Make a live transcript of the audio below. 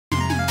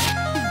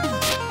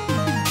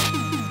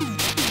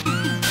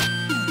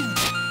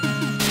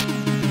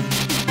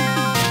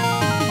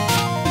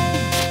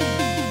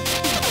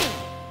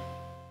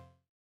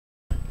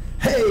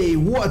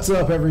What's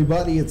up,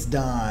 everybody? It's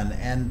Don,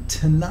 and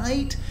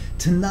tonight,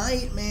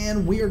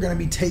 man, we are going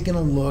to be taking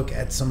a look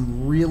at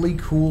some really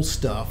cool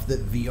stuff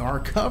that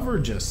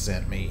VRcover just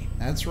sent me.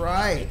 That's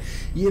right.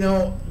 You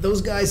know,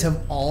 those guys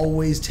have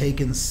always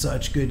taken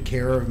such good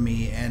care of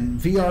me, and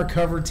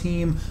VRcover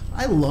team,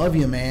 I love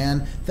you,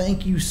 man.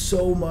 Thank you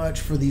so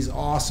much for these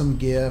awesome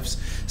gifts.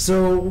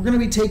 So we're going to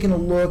be taking a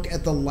look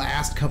at the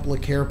last couple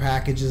of care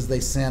packages they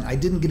sent. I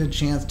didn't get a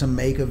chance to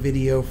make a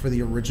video for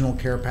the original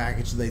care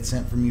package they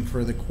sent for me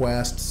for the Quest,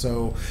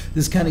 so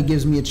this kind of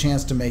gives me a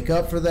chance to make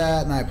up for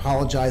that, and I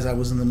apologize, I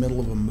was in the middle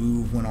of a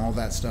move when all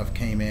that stuff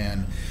came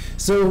in.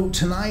 So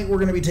tonight we're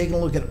going to be taking a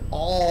look at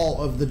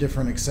all of the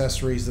different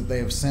accessories that they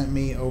have sent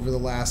me over the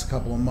last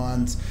couple of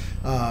months.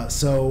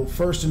 So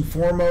first and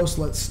foremost,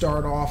 let's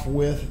start off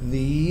with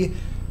the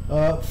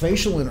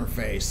facial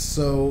interface.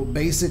 So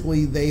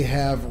basically they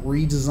have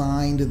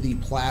redesigned the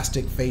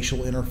plastic facial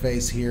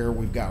interface here.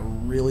 We've got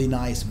really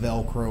nice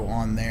Velcro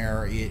on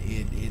there.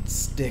 It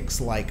sticks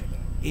like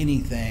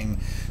anything,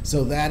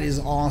 so that is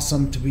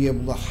awesome to be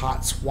able to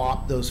hot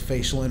swap those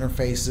facial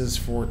interfaces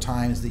for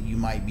times that you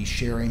might be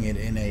sharing it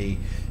in a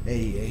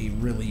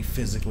really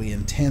physically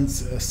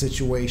intense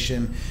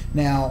situation.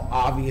 Now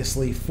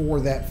obviously for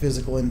that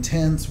physical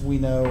intense, we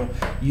know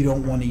you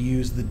don't want to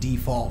use the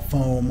default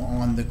foam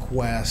on the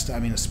Quest, I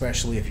mean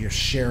especially if you're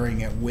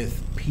sharing it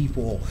with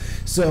people.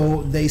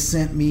 So they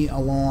sent me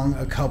along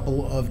a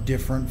couple of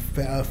different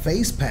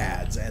face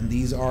pads, and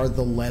these are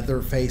the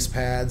leather face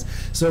pads.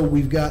 So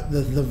we've got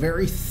the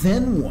very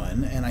thin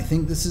one, and I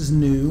think this is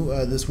new.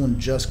 This one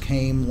just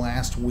came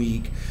last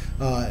week.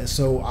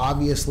 So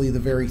obviously the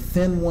very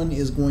thin one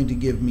is going to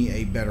give me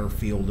a better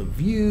field of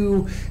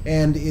view,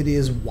 and it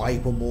is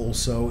wipeable.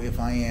 So if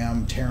I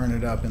am tearing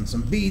it up in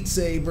some Beat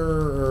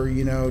Saber, or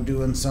you know,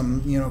 doing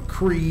some, you know,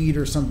 Creed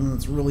or something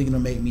that's really going to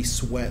make me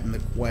sweat in the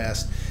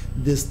Quest,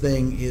 this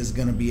thing is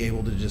going to be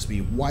able to just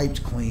be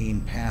wiped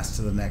clean, passed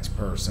to the next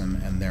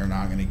person, and they're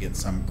not going to get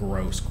some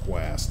gross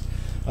Quest.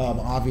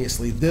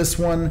 Obviously this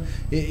one,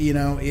 you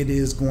know, it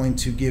is going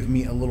to give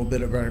me a little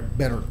bit of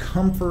better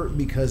comfort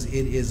because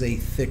it is a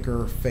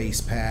thicker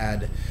face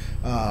pad.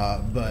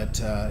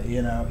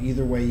 You know,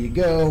 either way you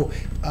go,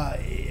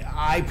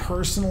 I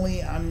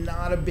personally, I'm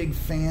not a big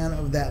fan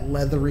of that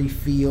leathery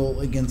feel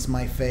against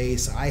my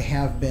face. I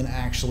have been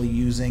actually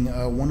using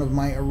one of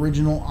my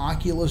original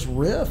Oculus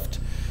Rift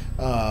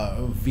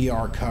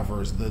VR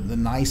covers, the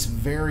nice,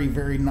 very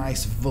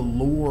nice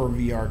velour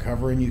VR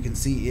cover, and you can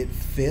see it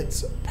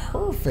fits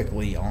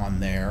perfectly on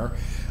there.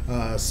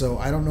 So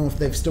I don't know if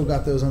they've still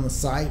got those on the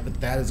site,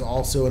 but that is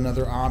also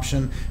another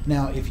option.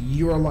 Now if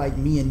you're like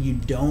me and you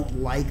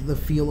don't like the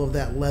feel of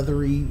that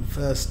leathery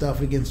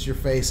stuff against your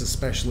face,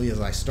 especially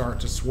as I start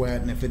to sweat,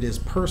 and if it is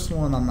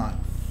personal and I'm not,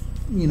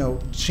 you know,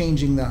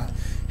 changing the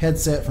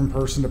headset from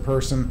person to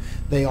person,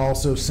 they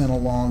also sent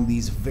along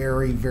these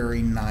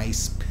very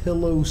nice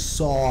pillow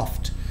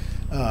soft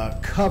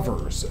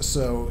covers,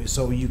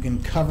 so you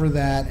can cover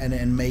that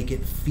and make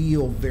it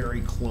feel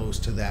very close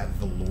to that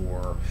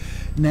velour.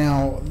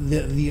 Now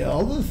the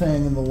other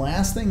thing, and the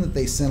last thing that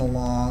they sent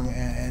along,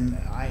 and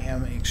I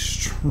am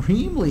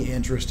extremely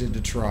interested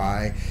to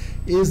try,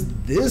 is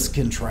this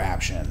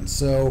contraption.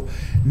 So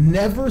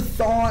never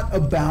thought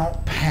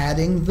about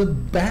padding the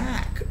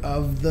back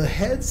of the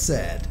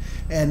headset.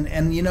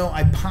 And you know,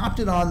 I popped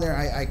it on there.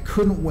 I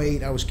couldn't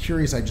wait. I was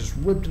curious. I just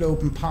ripped it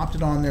open, popped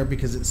it on there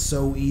because it's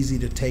so easy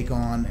to take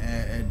on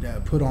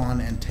and put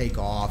on and take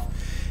off.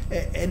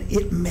 And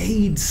it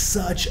made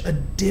such a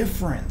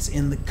difference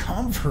in the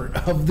comfort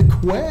of the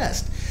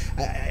Quest.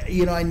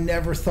 You know, I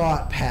never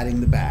thought padding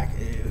the back.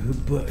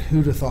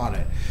 Who'd have thought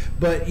it?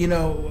 But you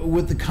know,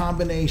 with the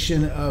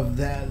combination of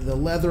the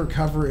leather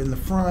cover in the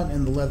front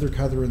and the leather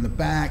cover in the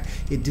back,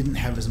 it didn't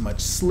have as much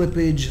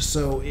slippage,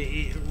 so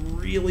it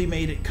really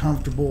made it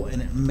comfortable,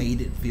 and it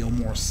made it feel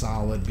more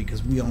solid,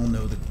 because we all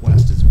know the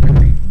Quest is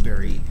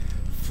very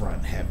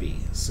front heavy.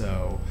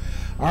 So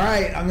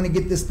alright, I'm going to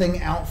get this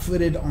thing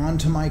outfitted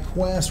onto my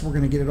Quest. We're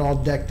going to get it all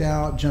decked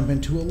out, jump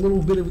into a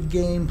little bit of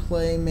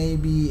gameplay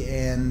maybe,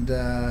 and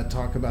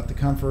talk about the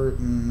comfort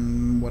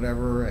and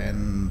whatever,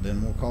 and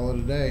then we'll call it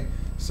a day.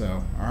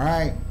 So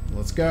alright,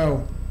 let's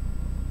go.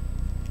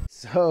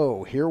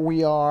 So here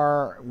we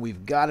are.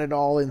 We've got it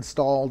all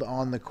installed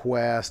on the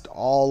Quest.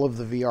 All of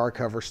the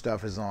VRcover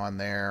stuff is on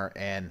there,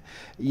 and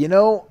you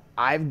know,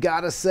 I've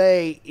got to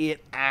say,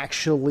 it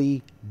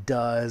actually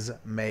does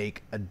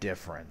make a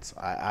difference.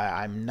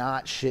 I'm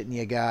not shitting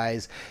you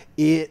guys.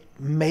 It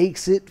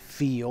makes it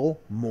feel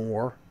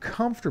more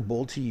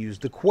comfortable to use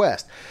the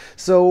Quest.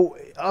 So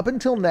up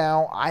until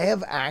now, I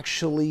have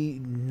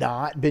actually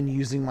not been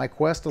using my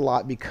Quest a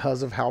lot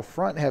because of how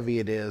front heavy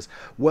it is.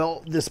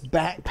 Well, this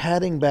back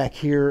padding back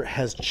here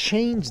has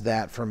changed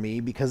that for me,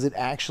 because it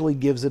actually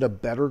gives it a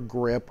better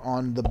grip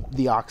on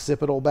the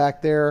occipital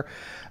back there.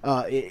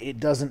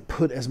 It doesn't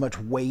put as much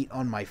weight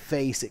on my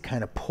face. It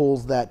kind of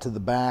pulls that to the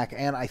back,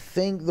 and I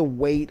think the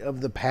weight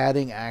of the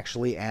padding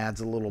actually adds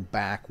a little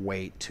back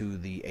weight to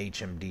the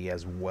HMD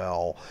as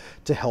well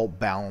to help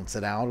balance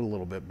it out a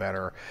little bit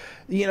better.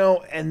 You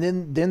know, and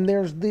then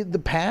there's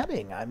the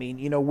padding. I mean,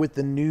 you know, with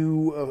the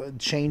new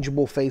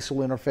changeable facial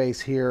interface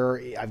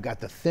here, I've got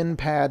the thin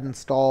pad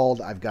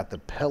installed. I've got the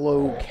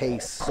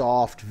pillowcase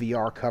soft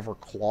VRcover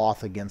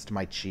cloth against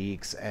my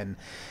cheeks, and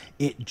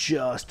it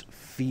just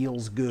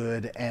feels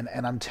good. And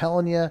I'm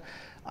telling you,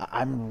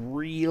 I'm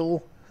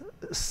real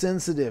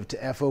sensitive to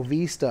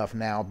FOV stuff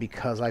now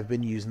because I've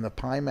been using the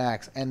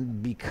Pimax,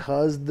 and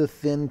because the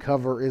thin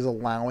cover is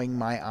allowing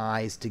my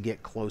eyes to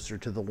get closer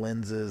to the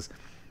lenses,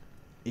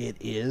 it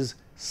is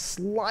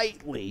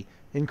slightly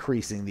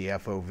increasing the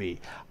FOV.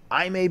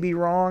 I may be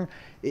wrong.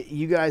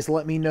 You guys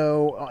let me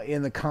know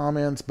in the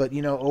comments, but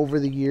you know, over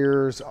the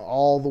years,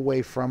 all the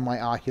way from my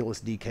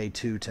Oculus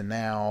DK2 to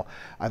now,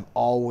 I've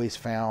always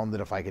found that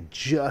if I could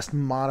just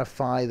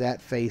modify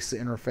that face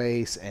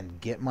interface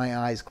and get my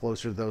eyes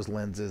closer to those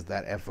lenses,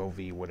 that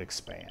FOV would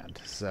expand.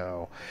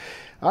 So,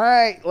 all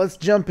right, let's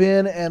jump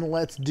in and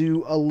let's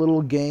do a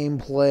little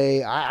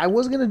gameplay. I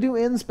was gonna do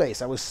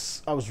InSpace. I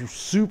was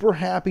super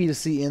happy to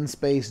see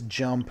InSpace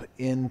jump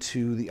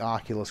into the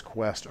Oculus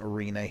Quest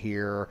arena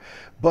here,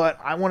 but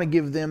I want to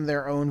give them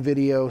their own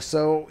video.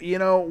 So, you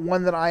know,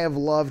 one that I have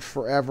loved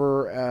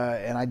forever,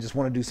 and I just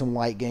want to do some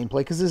light gameplay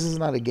because this is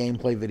not a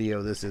gameplay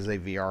video. This is a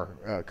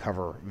VR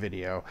cover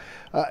video.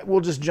 We'll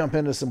just jump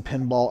into some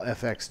Pinball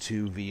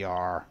FX2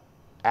 VR.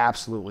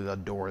 Absolutely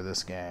adore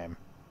this game.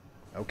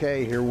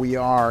 Okay, here we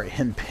are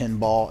in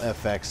Pinball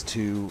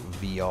FX2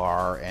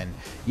 VR, and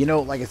you know,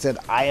 like I said,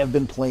 I have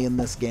been playing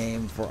this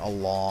game for a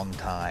long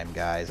time,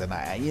 guys,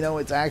 and you know,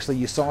 it's actually,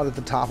 you saw it at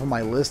the top of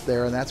my list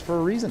there, and that's for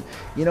a reason.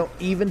 You know,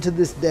 even to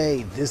this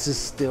day, this is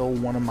still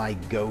one of my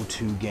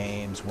go-to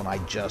games when I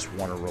just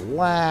want to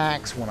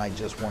relax, when I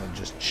just want to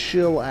just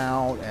chill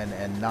out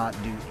and not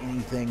do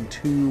anything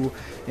too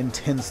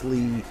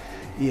intensely,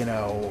 you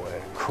know,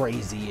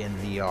 crazy in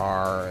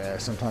VR.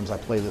 Sometimes I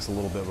play this a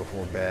little bit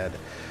before bed.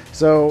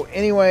 So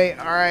anyway,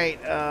 all right,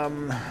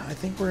 I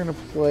think we're gonna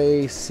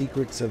play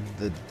Secrets of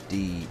the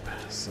Deep,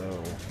 so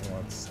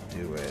let's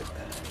do it.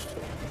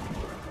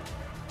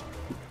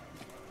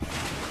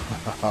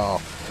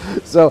 Oh,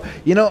 so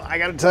you know, I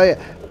gotta tell you,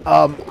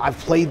 I've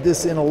played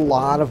this in a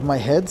lot of my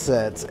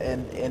headsets,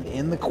 and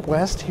in the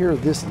Quest here,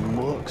 this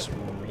looks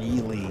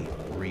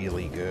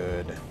really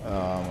good.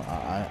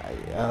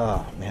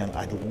 Man,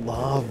 I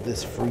love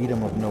this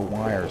freedom of no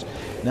wires.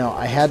 Now,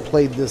 I had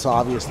played this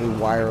obviously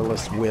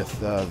wireless with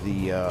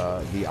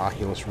the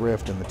Oculus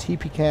Rift and the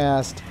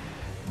TP-Cast,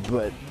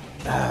 but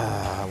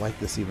I like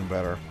this even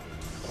better.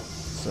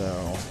 So,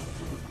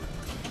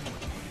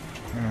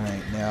 all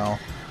right, now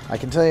I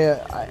can tell you,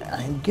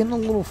 I'm getting a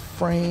little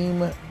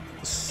frame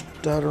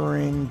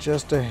stuttering,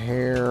 just a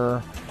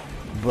hair,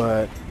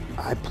 but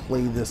I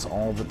play this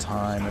all the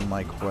time in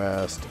my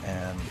Quest,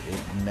 and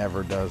it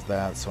never does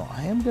that. So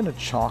I am going to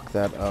chalk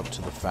that up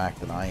to the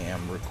fact that I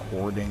am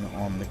recording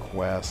on the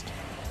Quest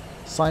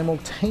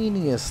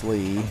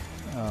simultaneously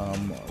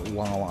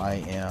while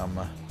I am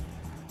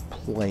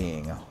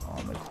playing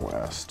on the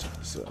Quest.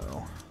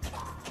 So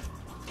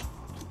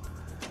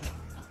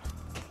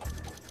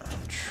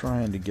I'm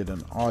trying to get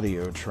an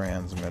audio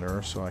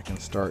transmitter so I can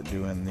start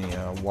doing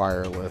the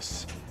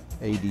wireless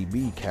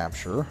ADB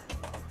capture.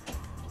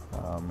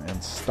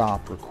 And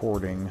stop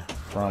recording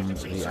from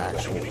the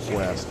actual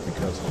Quest,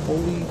 because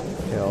holy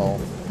hell,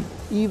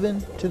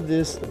 even to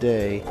this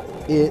day,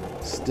 it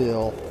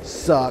still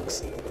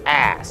sucks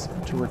ass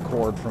to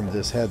record from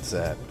this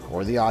headset,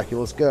 or the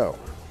Oculus Go,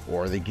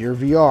 or the Gear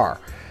VR.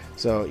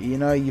 So, you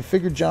know, you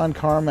figure John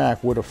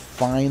Carmack would have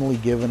finally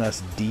given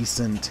us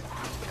decent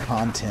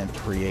content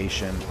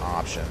creation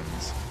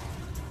options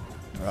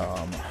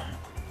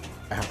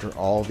after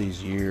all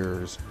these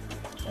years.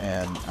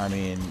 And, I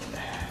mean,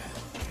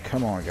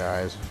 come on,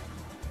 guys,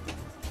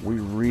 we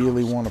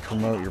really want to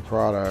promote your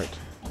product,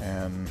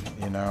 and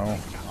you know,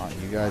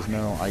 you guys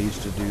know I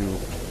used to do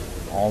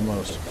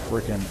almost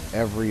frickin'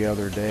 every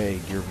other day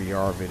Gear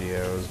VR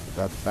videos, but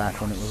that's back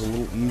when it was a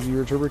little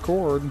easier to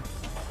record.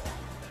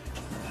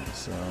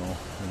 So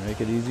to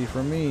make it easy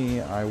for me,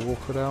 I will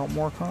put out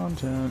more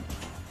content.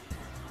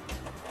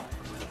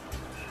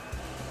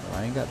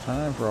 I ain't got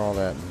time for all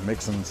that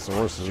mixing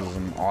sources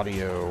and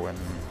audio, and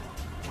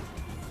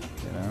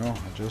you know,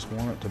 I just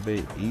want it to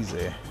be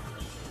easy.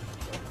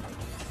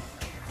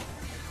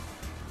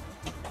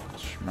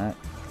 Schmack,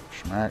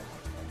 schmack.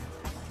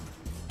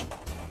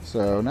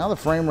 So now the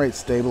frame rate's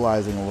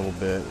stabilizing a little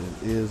bit.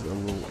 It is a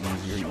little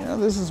easier. You know,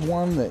 this is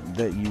one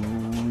that you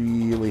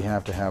really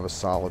have to have a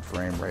solid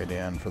frame rate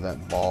in for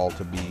that ball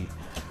to be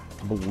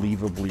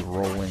believably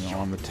rolling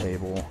on the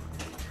table.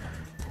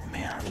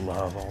 Man, I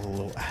love all the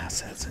little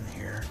assets in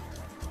here.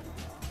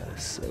 That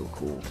is so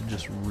cool to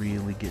just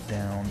really get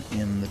down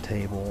in the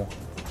table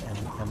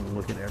and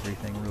look at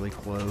everything really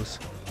close.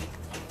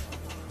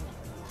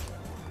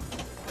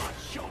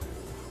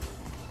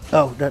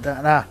 Oh,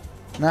 nah.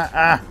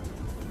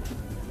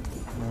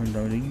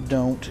 No, you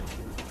don't.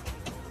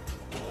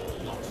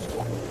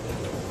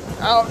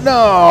 Oh,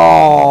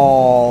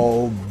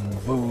 no!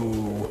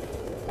 Boo.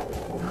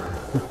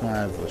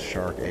 The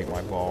shark ate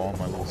my ball.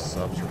 My little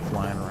subs are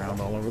flying around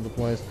all over the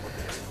place.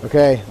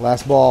 Okay,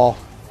 last ball.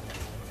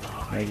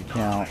 Make it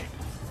count.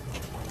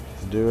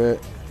 Let's do it.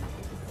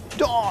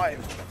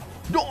 Dive!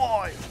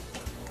 Dive!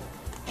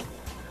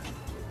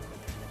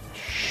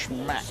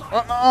 Smack.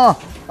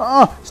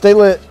 Stay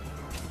lit.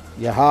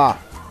 Yaha.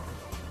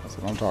 That's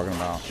what I'm talking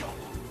about.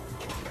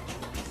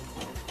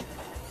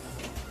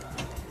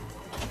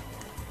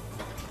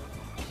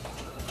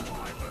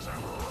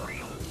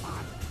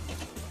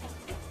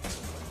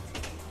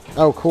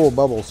 Oh, cool,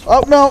 bubbles.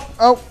 Oh, no.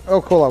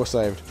 Oh, cool, I was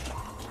saved.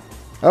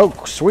 Oh,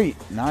 sweet.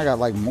 Now I got,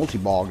 like,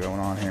 multi-ball going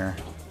on here.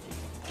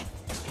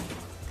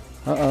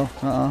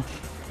 Uh-oh.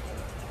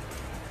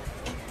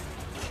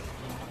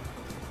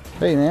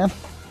 Hey, man.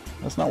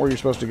 That's not where you're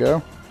supposed to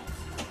go.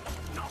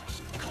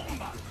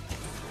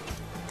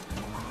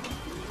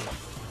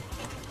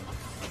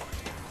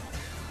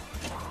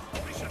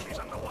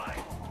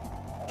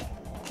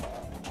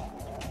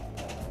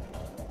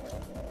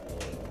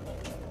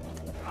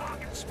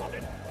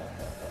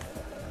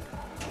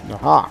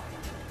 Aha.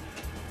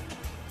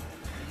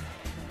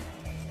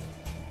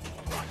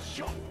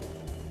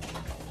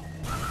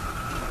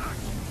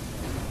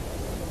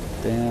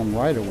 Damn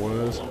right it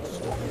was.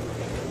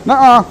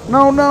 Nuh-uh.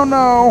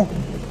 No.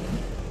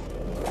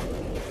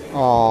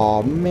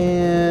 Aw,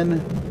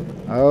 man.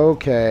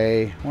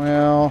 Okay.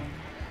 Well,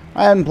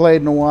 I hadn't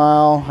played in a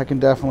while. I can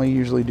definitely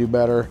usually do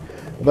better.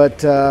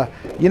 But,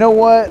 you know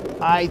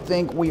what? I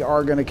think we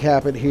are going to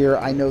cap it here.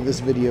 I know this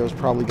video has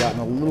probably gotten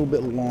a little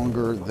bit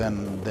longer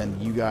than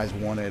you guys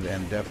wanted,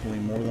 and definitely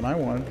more than I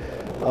wanted.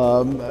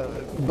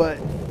 But,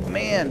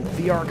 man,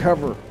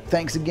 VRcover.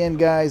 Thanks again,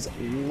 guys.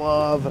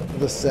 Love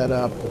the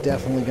setup.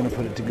 Definitely going to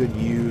put it to good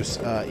use.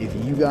 If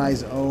you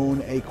guys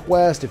own a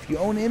Quest, if you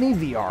own any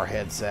VR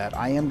headset,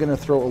 I am going to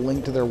throw a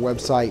link to their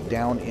website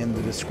down in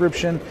the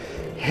description.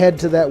 Head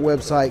to that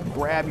website,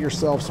 grab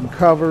yourself some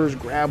covers,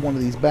 grab one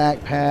of these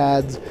back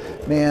pads.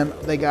 Man,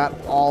 they got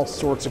all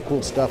sorts of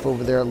cool stuff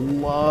over there.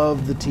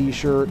 Love the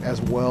T-shirt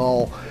as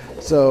well.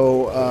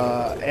 So,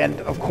 and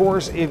of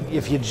course,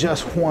 if you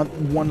just want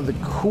one of the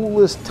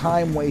coolest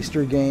time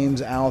waster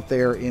games out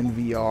there in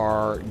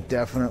VR,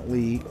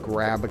 definitely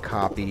grab a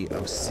copy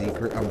of I'm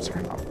sorry,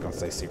 I'm not going to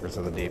say Secrets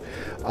of the Deep,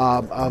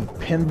 of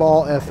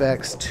Pinball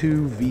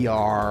FX2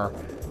 VR.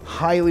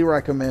 Highly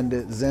recommend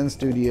it. Zen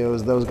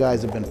Studios, those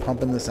guys have been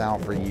pumping this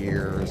out for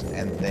years,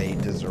 and they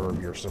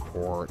deserve your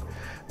support.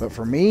 But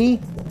for me,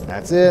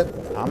 that's it.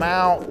 I'm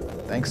out.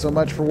 Thanks so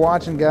much for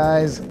watching,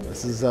 guys.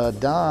 This is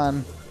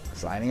Don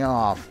signing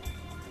off.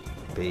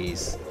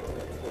 Peace.